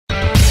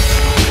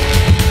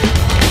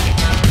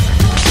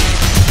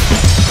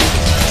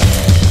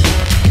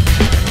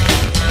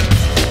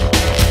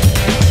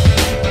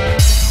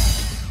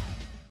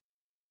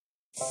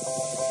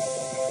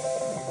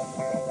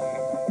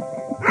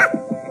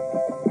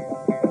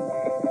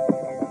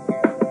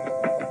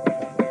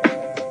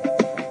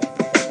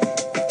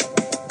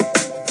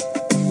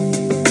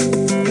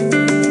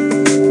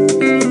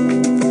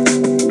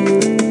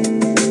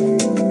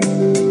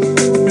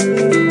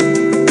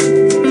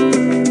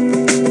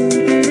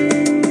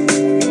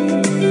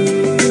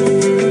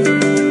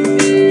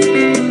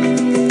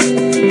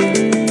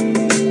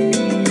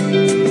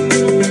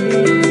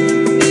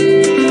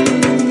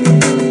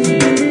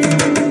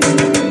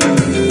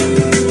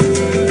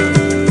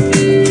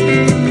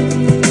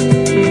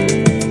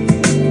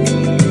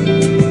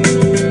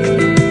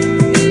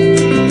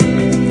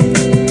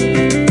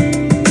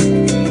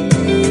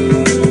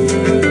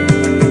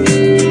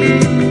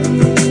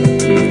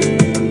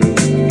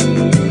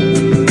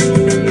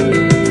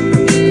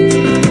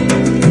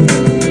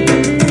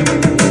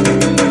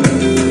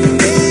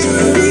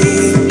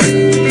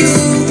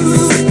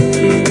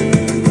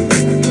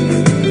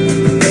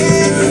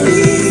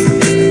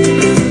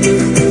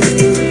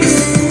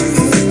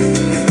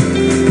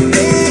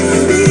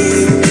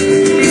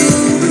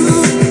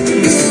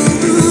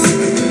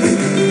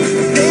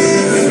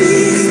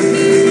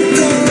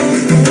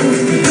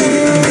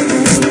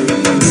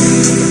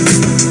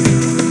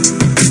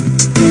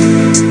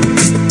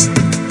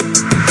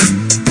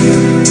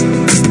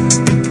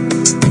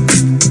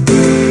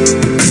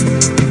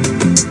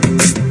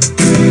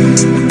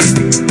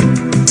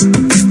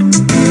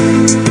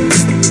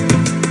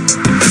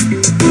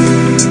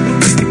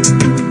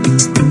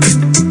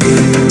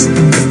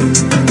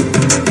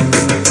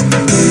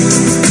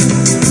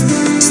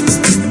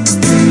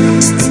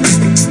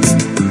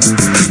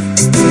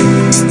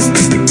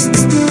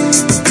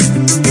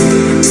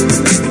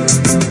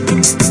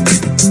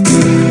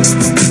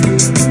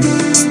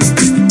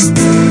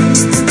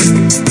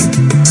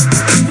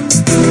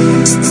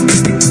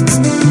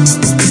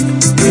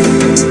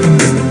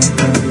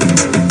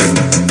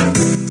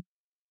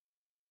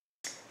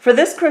For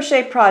this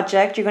crochet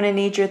project, you're going to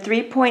need your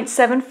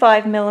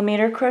 3.75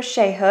 millimeter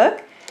crochet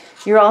hook.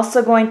 You're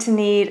also going to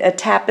need a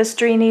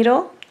tapestry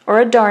needle or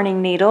a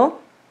darning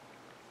needle,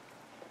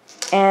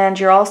 and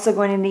you're also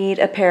going to need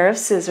a pair of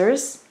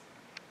scissors.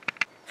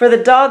 For the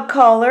dog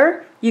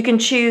collar, you can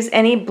choose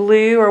any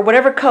blue or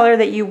whatever color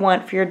that you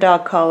want for your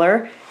dog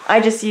collar. I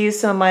just used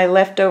some of my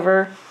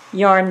leftover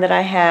yarn that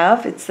I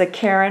have. It's the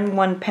Karen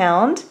 1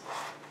 pound.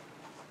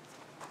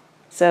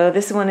 So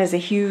this one is a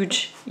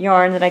huge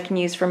yarn that I can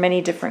use for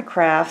many different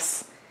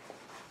crafts.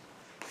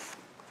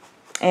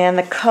 And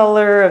the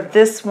color of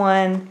this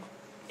one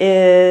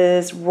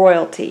is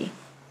Royalty.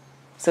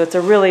 So it's a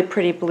really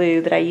pretty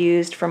blue that I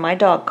used for my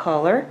dog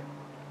collar.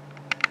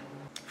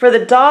 For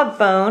the dog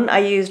bone, I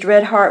used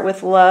Red Heart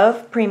with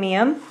Love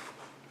Premium.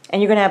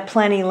 And you're going to have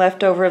plenty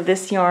left over of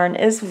this yarn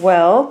as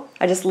well.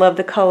 I just love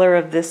the color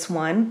of this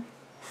one.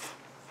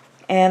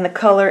 And the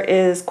color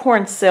is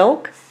Corn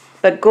Silk,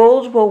 but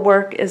gold will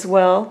work as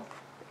well.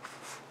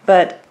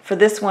 But for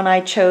this one I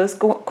chose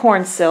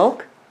Corn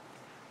Silk.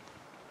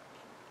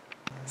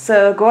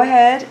 So go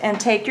ahead and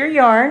take your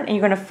yarn and you're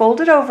going to fold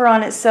it over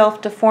on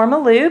itself to form a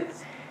loop.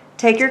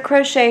 Take your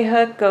crochet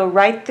hook, go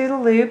right through the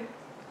loop,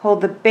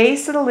 hold the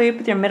base of the loop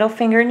with your middle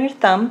finger and your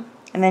thumb,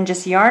 and then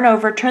just yarn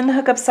over, turn the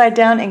hook upside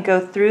down and go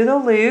through the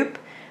loop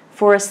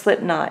for a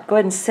slip knot. Go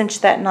ahead and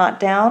cinch that knot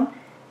down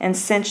and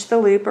cinch the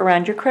loop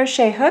around your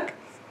crochet hook.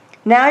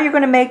 Now you're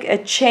going to make a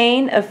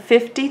chain of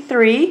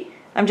 53.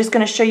 I'm just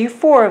going to show you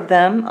 4 of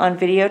them on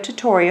video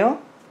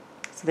tutorial.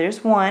 So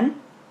there's 1,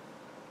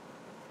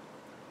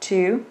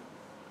 2,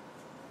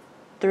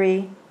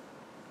 3,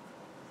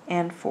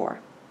 and 4.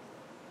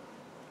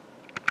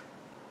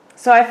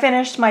 So I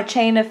finished my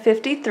chain of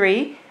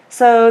 53.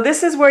 So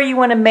this is where you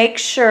want to make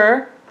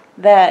sure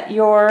that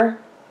your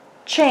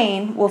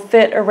chain will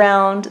fit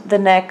around the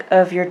neck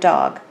of your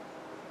dog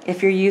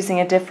if you're using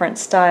a different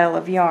style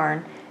of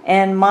yarn.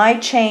 And my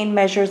chain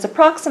measures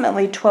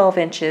approximately 12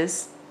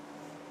 inches.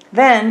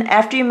 Then,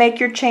 after you make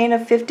your chain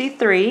of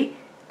 53,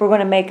 we're going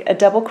to make a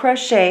double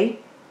crochet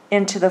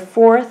into the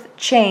 4th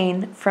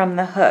chain from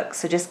the hook.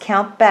 So just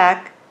count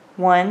back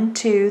 1,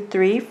 2,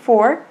 3,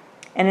 4,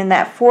 and in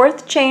that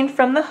 4th chain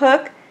from the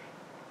hook,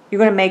 you're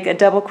going to make a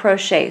double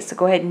crochet. So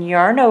go ahead and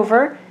yarn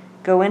over,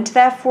 go into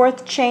that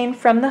 4th chain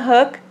from the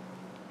hook,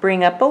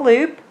 bring up a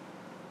loop.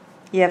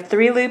 You have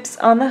 3 loops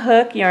on the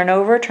hook, yarn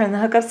over, turn the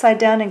hook upside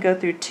down and go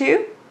through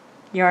 2.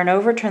 Yarn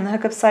over, turn the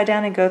hook upside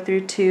down and go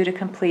through 2 to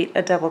complete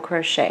a double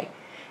crochet.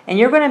 And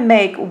you're going to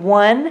make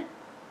 1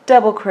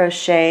 double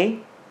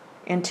crochet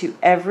into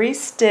every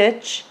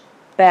stitch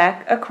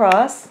back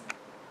across.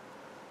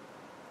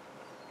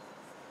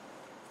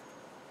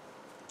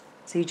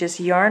 So you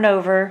just yarn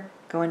over,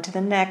 go into the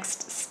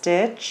next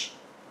stitch,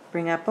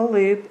 bring up a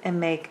loop and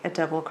make a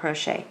double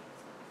crochet.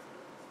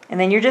 And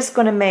then you're just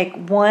going to make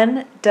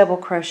 1 double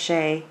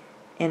crochet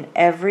in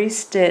every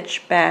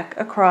stitch back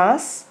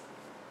across,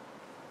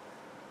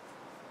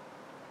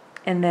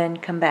 and then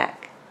come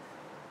back.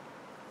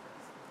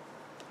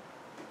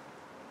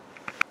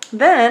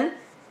 Then,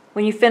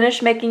 when you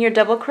finish making your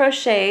double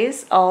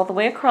crochets all the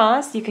way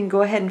across, you can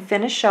go ahead and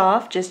finish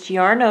off, just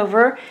yarn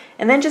over,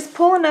 and then just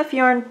pull enough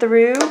yarn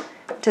through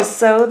to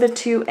sew the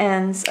 2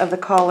 ends of the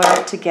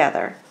collar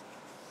together.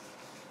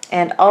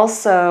 And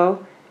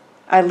also,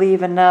 I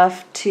leave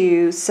enough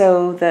to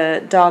sew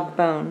the dog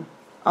bone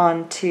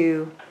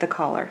onto the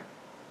collar.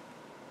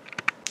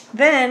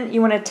 Then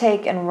you want to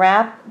take and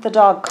wrap the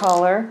dog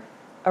collar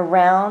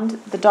around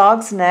the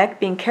dog's neck,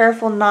 being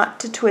careful not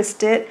to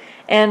twist it,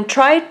 and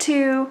try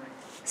to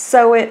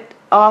sew it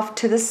off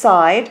to the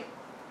side,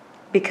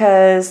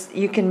 because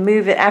you can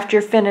move it after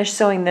you're finished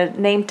sewing the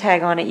name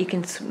tag on it. You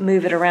can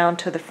move it around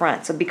to the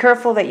front, so be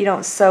careful that you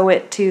don't sew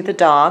it to the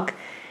dog,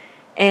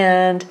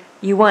 and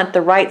you want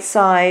the right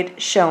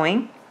side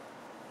showing.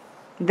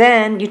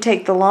 Then you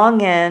take the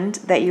long end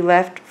that you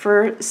left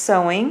for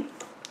sewing,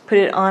 put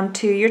it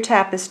onto your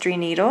tapestry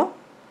needle,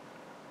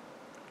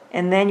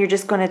 and then you're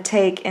just going to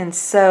take and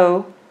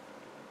sew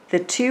the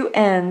 2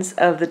 ends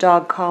of the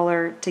dog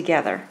collar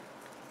together.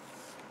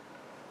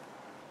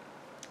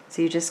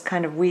 So you just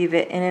kind of weave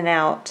it in and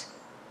out,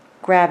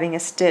 grabbing a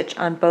stitch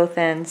on both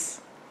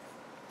ends,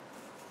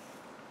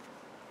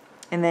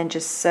 and then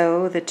just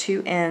sew the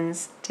 2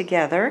 ends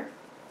together.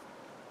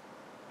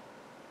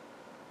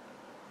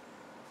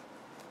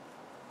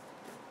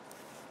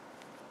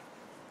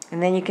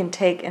 And then you can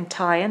take and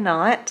tie a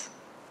knot.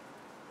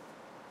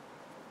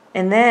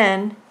 And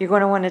then you're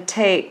going to want to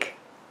take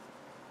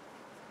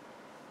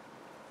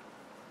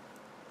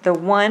the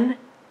 1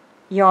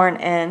 yarn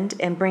end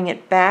and bring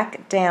it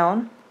back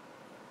down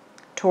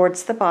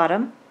towards the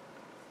bottom.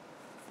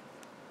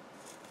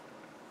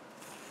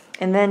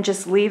 And then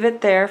just leave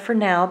it there for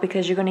now,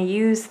 because you're going to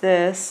use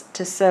this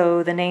to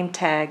sew the name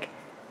tag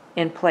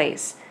in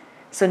place.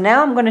 So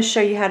now I'm going to show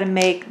you how to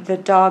make the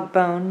dog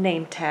bone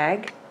name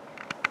tag.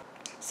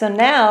 So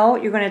now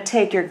you're going to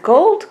take your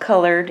gold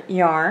colored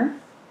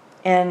yarn,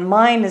 and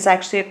mine is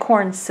actually a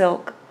corn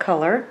silk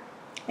color,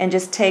 and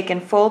just take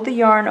and fold the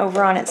yarn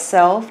over on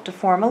itself to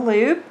form a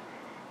loop.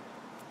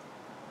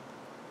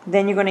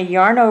 Then you're going to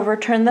yarn over,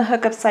 turn the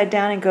hook upside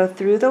down, and go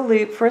through the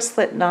loop for a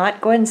slip knot.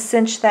 Go ahead and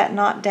cinch that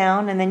knot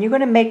down, and then you're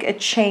going to make a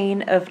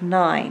chain of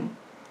 9.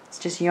 Let's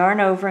just yarn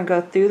over and go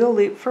through the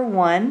loop for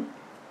 1,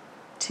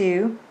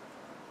 2,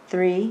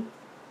 3,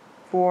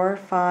 4,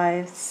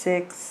 5,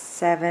 6,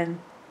 7,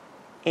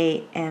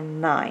 8,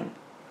 and 9.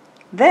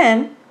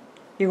 Then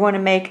you're going to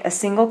make a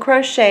single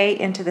crochet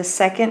into the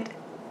second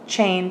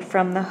chain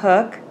from the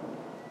hook,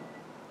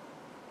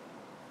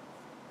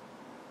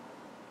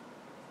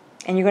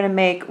 and you're going to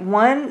make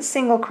 1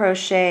 single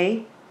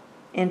crochet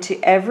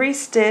into every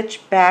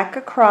stitch back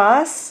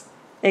across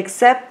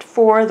except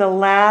for the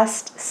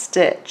last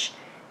stitch.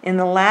 In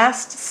the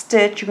last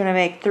stitch you're going to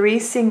make 3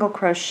 single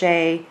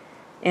crochet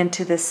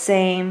into the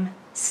same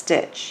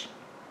stitch.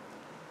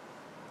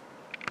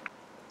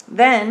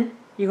 Then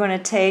you're going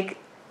to take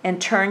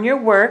and turn your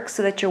work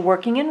so that you're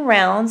working in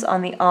rounds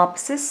on the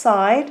opposite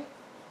side,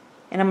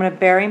 and I'm going to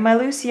bury my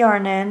loose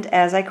yarn end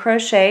as I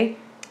crochet,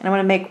 and I'm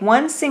going to make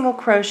 1 single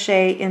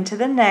crochet into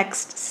the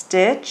next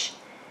stitch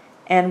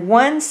and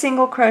 1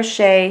 single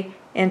crochet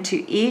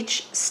into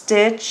each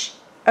stitch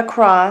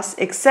across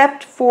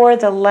except for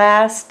the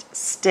last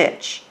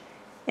stitch.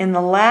 In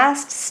the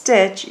last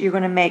stitch you're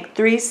going to make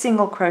 3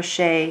 single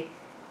crochet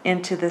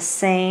into the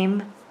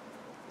same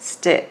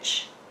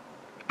stitch.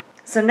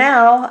 So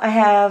now I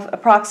have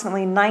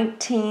approximately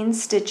 19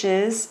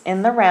 stitches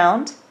in the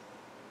round,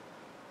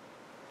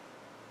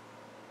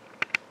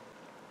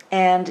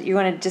 and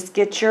you're going to just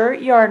get your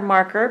yard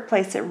marker,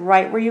 place it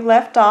right where you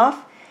left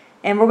off,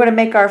 and we're going to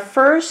make our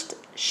first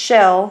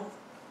shell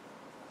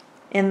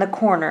in the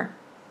corner,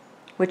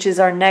 which is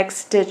our next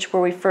stitch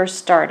where we first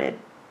started.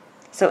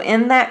 So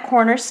in that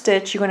corner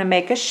stitch you're going to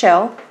make a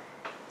shell.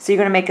 So you're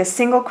going to make a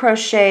single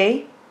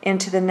crochet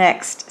into the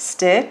next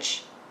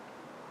stitch,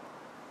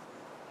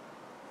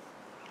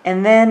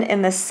 and then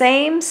in the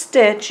same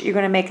stitch you're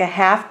going to make a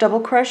half double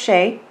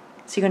crochet.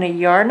 So you're going to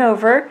yarn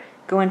over,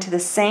 go into the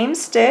same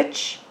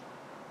stitch,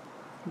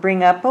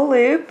 bring up a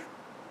loop,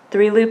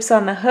 3 loops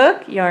on the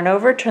hook, yarn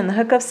over, turn the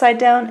hook upside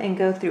down, and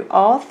go through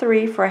all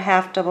 3 for a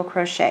half double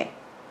crochet.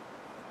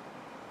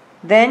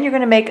 Then you're going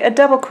to make a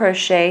double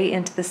crochet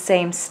into the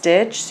same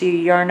stitch. So you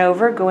yarn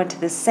over, go into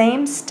the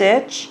same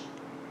stitch,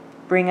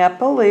 bring up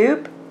a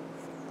loop,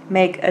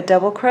 make a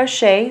double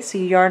crochet. So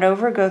you yarn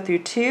over, go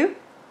through 2,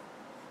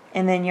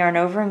 and then yarn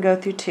over and go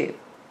through 2.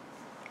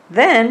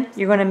 Then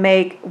you're going to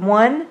make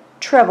 1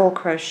 treble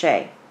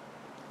crochet.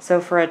 So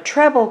for a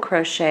treble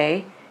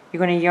crochet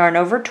you're going to yarn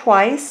over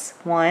twice,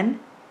 1,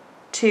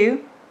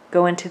 2,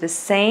 go into the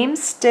same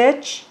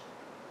stitch,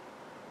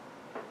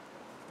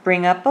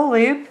 bring up a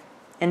loop,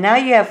 and now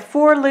you have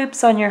 4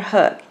 loops on your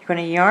hook. You're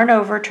going to yarn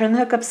over, turn the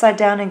hook upside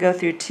down, and go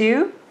through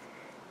 2.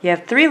 You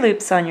have 3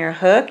 loops on your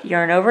hook,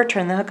 yarn over,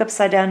 turn the hook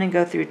upside down, and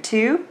go through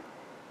 2.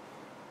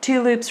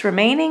 2 loops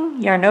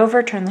remaining, yarn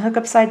over, turn the hook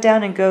upside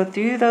down, and go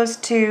through those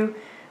 2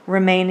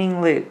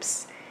 remaining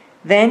loops.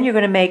 Then you're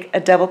going to make a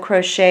double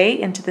crochet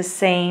into the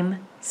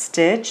same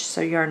stitch.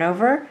 So yarn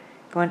over,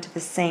 go into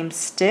the same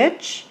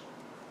stitch,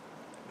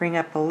 bring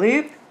up a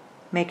loop,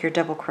 make your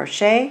double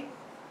crochet,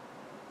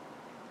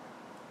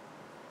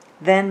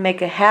 then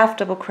make a half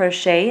double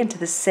crochet into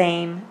the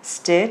same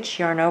stitch,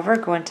 yarn over,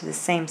 go into the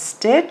same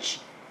stitch,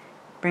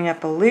 bring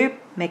up a loop,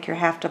 make your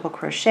half double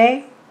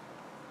crochet.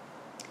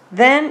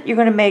 Then you're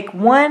going to make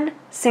 1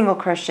 single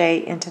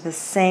crochet into the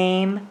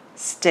same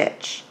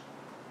stitch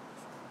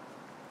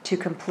to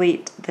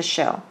complete the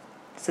shell.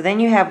 So then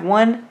you have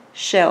 1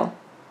 shell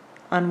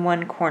on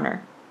 1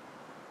 corner.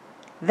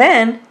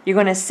 Then you're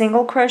going to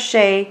single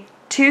crochet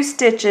 2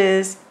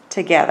 stitches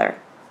together.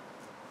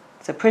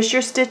 So push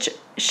your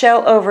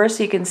shell over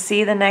so you can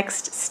see the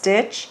next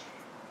stitch.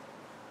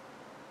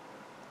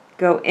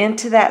 Go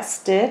into that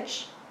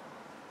stitch,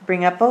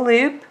 bring up a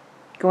loop,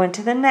 go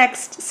into the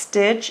next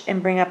stitch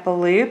and bring up a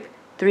loop,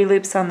 3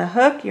 loops on the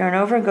hook, yarn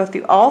over and go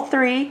through all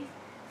 3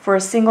 for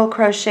a single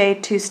crochet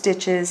 2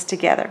 stitches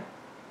together.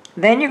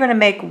 Then you're going to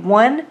make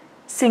 1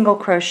 single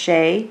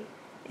crochet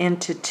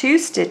into 2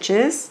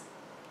 stitches,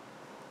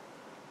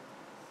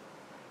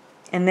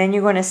 and then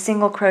you're going to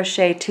single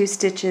crochet 2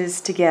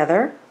 stitches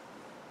together,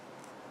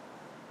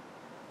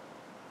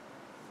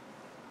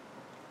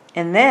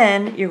 and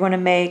then you're going to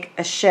make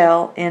a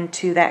shell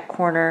into that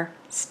corner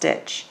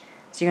stitch.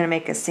 So you're going to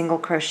make a single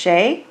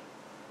crochet,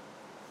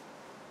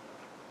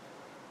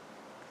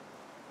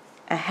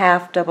 a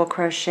half double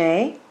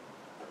crochet,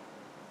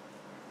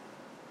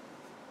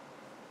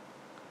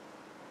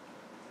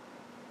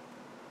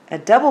 a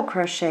double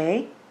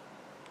crochet,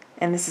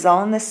 and this is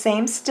all in the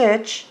same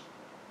stitch,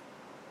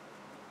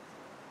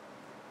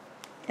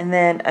 and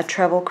then a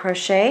treble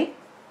crochet,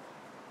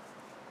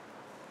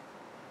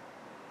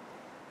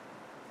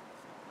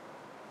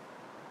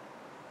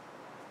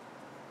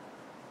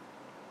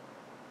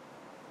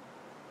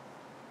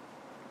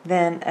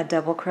 then a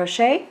double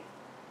crochet,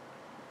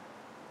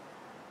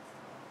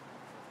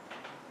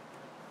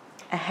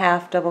 a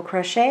half double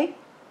crochet,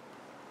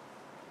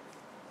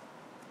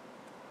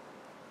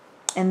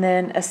 and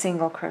then a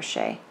single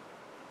crochet.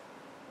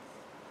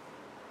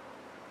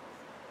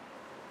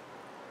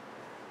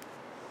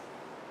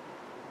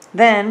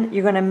 Then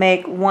you're going to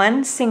make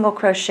one single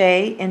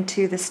crochet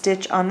into the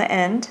stitch on the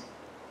end,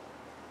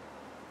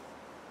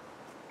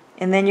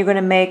 and then you're going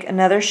to make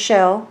another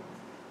shell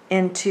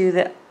into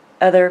the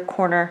other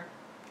corner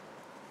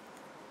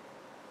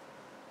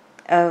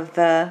of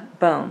the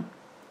bone.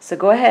 So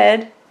go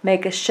ahead,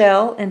 make a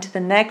shell into the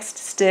next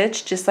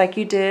stitch just like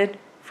you did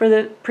for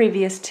the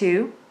previous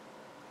two.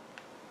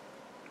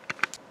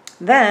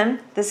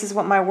 Then this is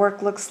what my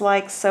work looks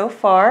like so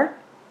far.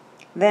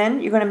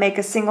 Then you're going to make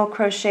a single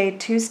crochet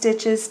 2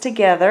 stitches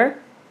together.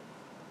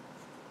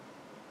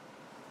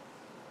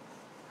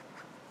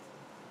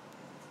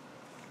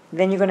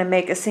 Then you're going to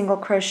make a single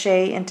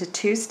crochet into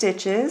 2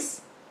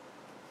 stitches.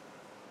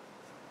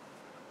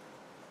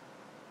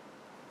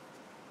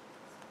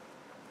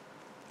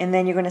 And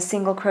then you're going to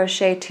single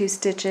crochet 2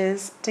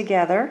 stitches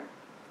together.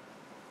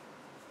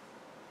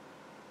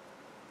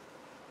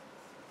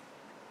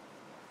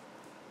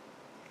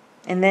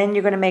 And then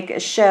you're going to make a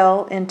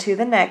shell into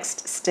the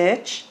next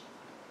stitch.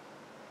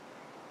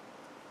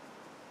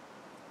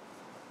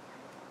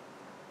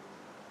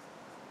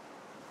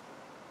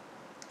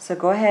 So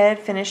go ahead,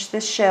 finish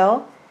this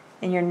shell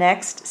in your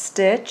next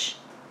stitch.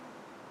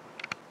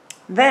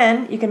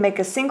 Then you can make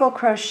a single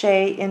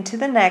crochet into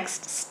the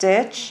next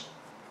stitch,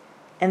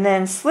 and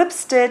then slip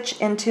stitch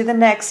into the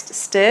next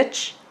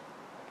stitch.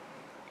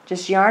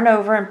 Just yarn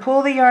over and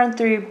pull the yarn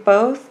through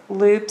both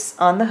loops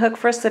on the hook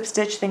for a slip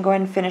stitch, then go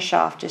ahead and finish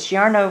off. Just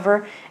yarn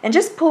over and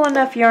just pull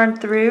enough yarn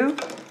through.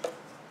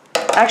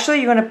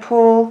 Actually, you're going to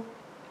pull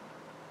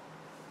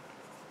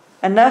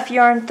enough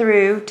yarn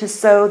through to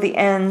sew the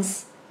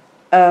ends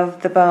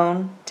of the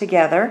bone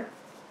together.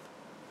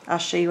 I'll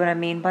show you what I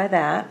mean by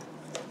that.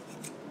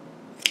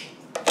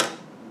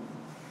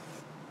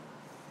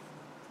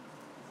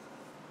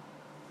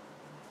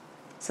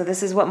 So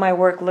this is what my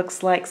work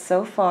looks like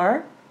so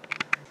far.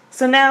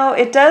 So now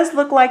it does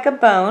look like a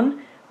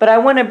bone, but I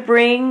want to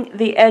bring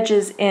the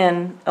edges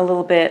in a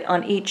little bit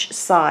on each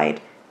side.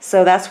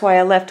 So that's why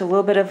I left a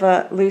little bit of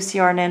a loose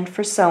yarn end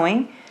for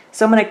sewing.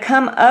 So I'm going to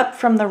come up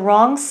from the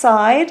wrong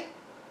side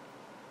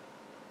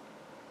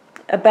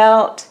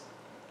about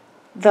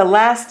the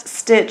last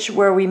stitch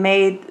where we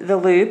made the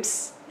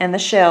loops and the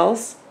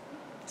shells.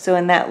 So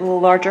in that little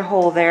larger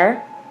hole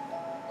there.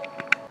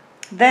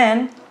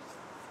 Then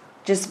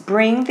just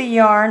bring the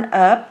yarn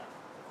up,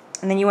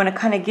 and then you want to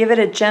kind of give it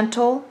a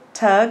gentle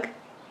tug,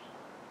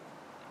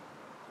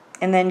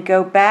 and then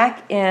go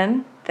back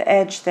in the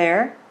edge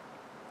there,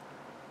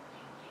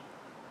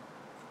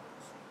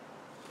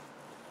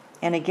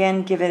 and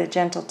again give it a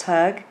gentle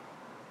tug,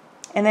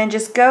 and then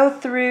just go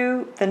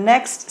through the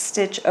next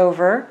stitch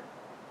over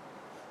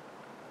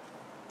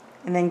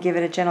and then give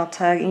it a gentle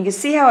tug, and you can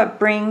see how it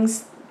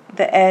brings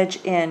the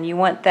edge in. You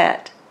want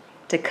that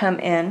to come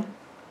in,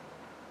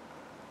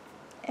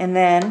 and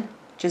then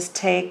just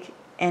take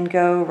and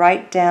go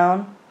right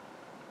down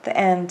the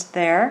end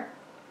there.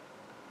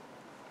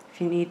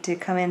 If you need to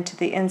come into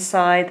the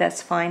inside,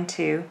 that's fine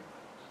too.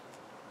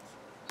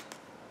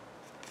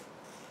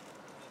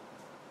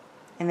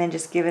 And then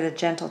just give it a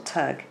gentle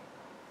tug.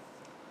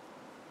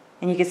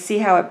 And you can see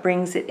how it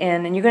brings it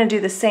in. And you're going to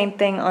do the same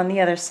thing on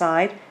the other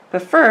side.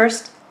 But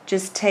first,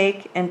 just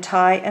take and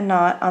tie a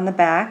knot on the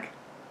back.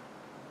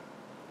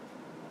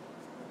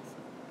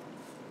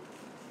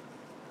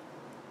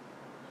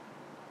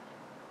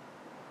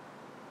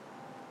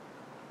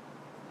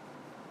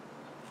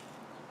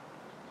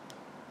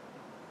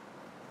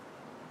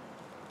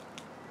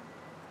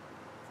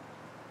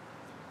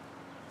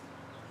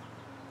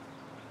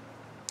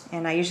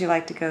 And I usually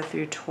like to go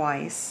through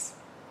twice.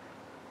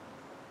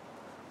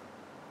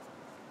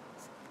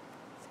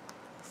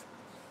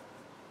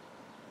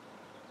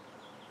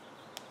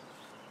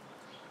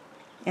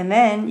 And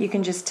then you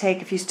can just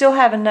take, if you still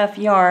have enough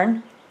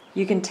yarn,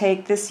 you can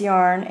take this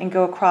yarn and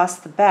go across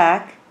the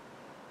back,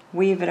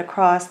 weave it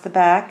across the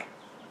back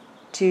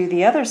to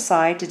the other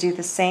side to do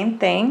the same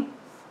thing.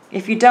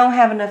 If you don't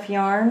have enough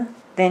yarn,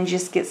 then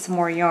just get some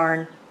more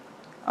yarn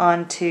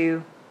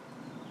onto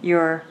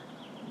your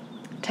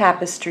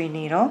tapestry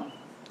needle.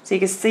 So you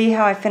can see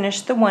how I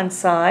finished the one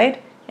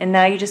side, and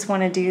now you just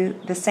want to do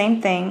the same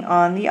thing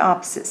on the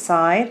opposite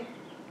side.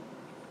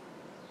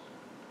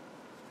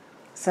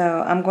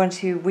 So I'm going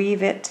to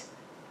weave it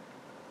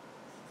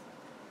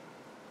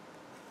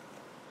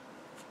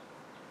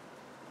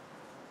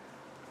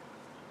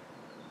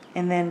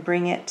and then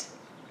bring it,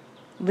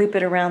 loop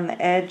it around the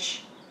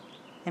edge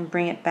and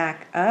bring it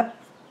back up,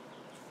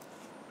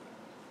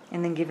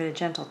 and then give it a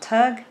gentle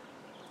tug.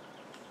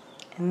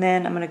 And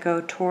then I'm going to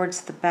go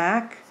towards the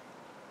back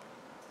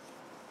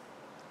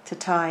to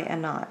tie a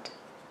knot.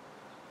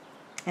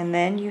 And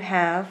then you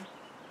have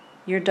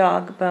your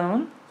dog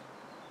bone.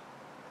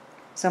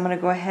 So I'm going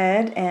to go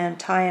ahead and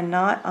tie a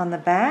knot on the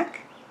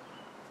back.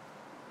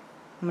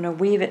 I'm going to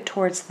weave it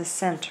towards the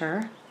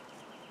center.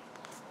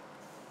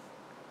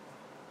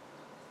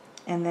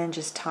 And then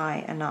just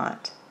tie a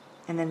knot.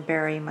 And then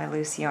bury my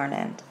loose yarn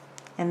end.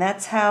 And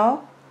that's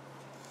how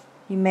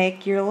you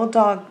make your little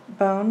dog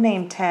bone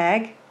name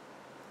tag.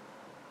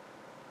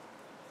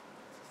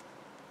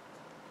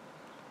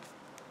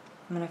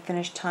 I'm going to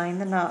finish tying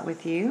the knot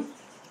with you,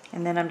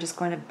 and then I'm just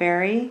going to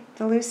bury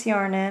the loose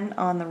yarn end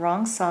on the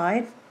wrong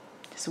side.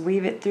 Just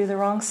weave it through the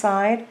wrong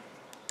side.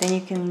 Then you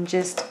can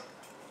just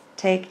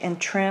take and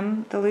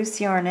trim the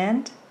loose yarn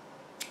end.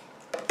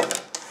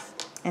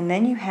 And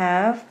then you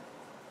have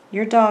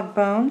your dog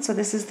bone. So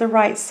this is the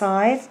right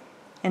side.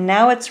 And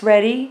now it's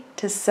ready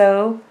to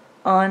sew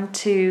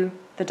onto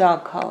the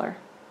dog collar.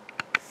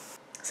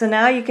 So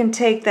now you can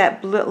take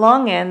that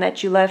long end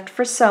that you left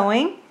for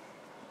sewing.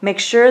 Make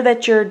sure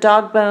that your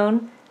dog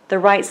bone, the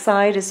right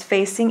side, is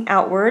facing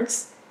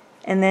outwards.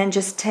 And then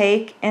just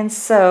take and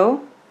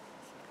sew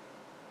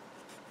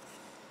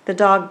the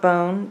dog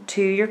bone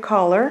to your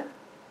collar.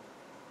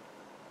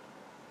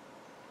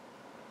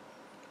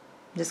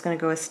 I'm just going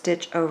to go a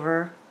stitch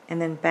over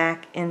and then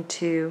back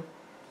into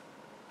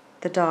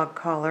the dog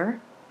collar.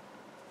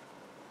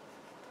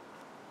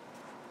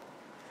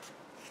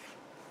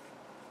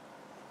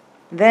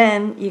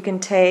 Then you can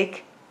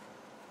take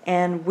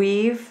and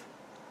weave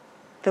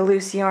the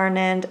loose yarn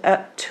end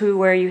up to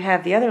where you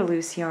have the other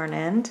loose yarn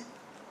end,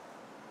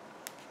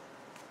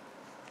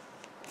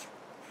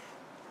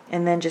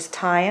 and then just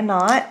tie a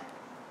knot.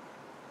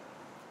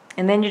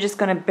 And then you're just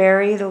going to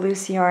bury the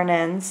loose yarn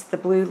ends, the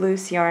blue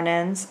loose yarn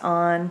ends,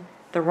 on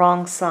the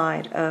wrong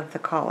side of the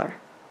collar.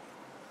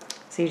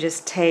 So you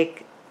just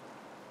take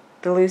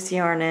the loose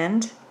yarn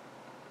end,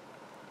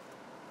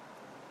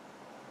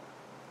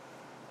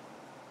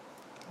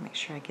 make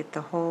sure I get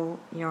the whole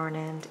yarn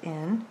end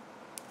in,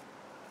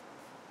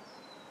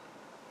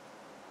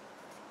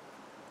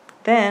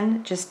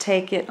 then just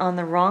take it on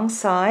the wrong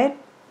side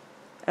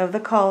of the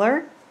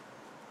collar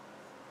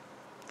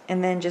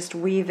and then just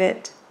weave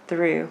it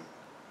through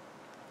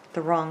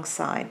the wrong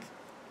side.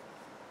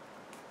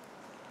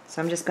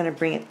 So I'm just going to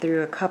bring it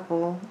through a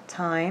couple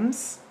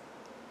times.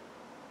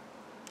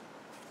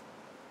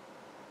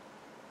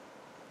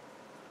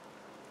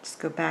 Just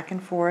go back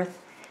and forth.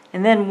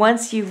 And then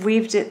once you've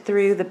weaved it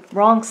through the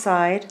wrong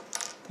side,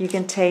 you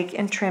can take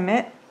and trim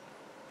it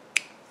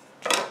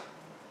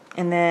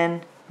and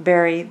then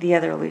bury the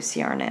other loose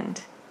yarn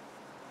end.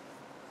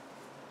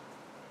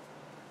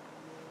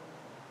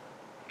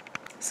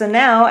 So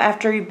now,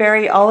 after you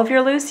bury all of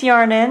your loose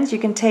yarn ends, you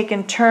can take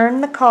and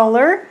turn the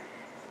collar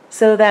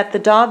so that the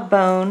dog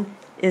bone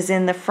is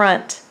in the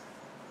front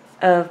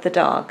of the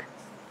dog,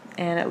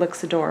 and it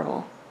looks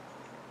adorable.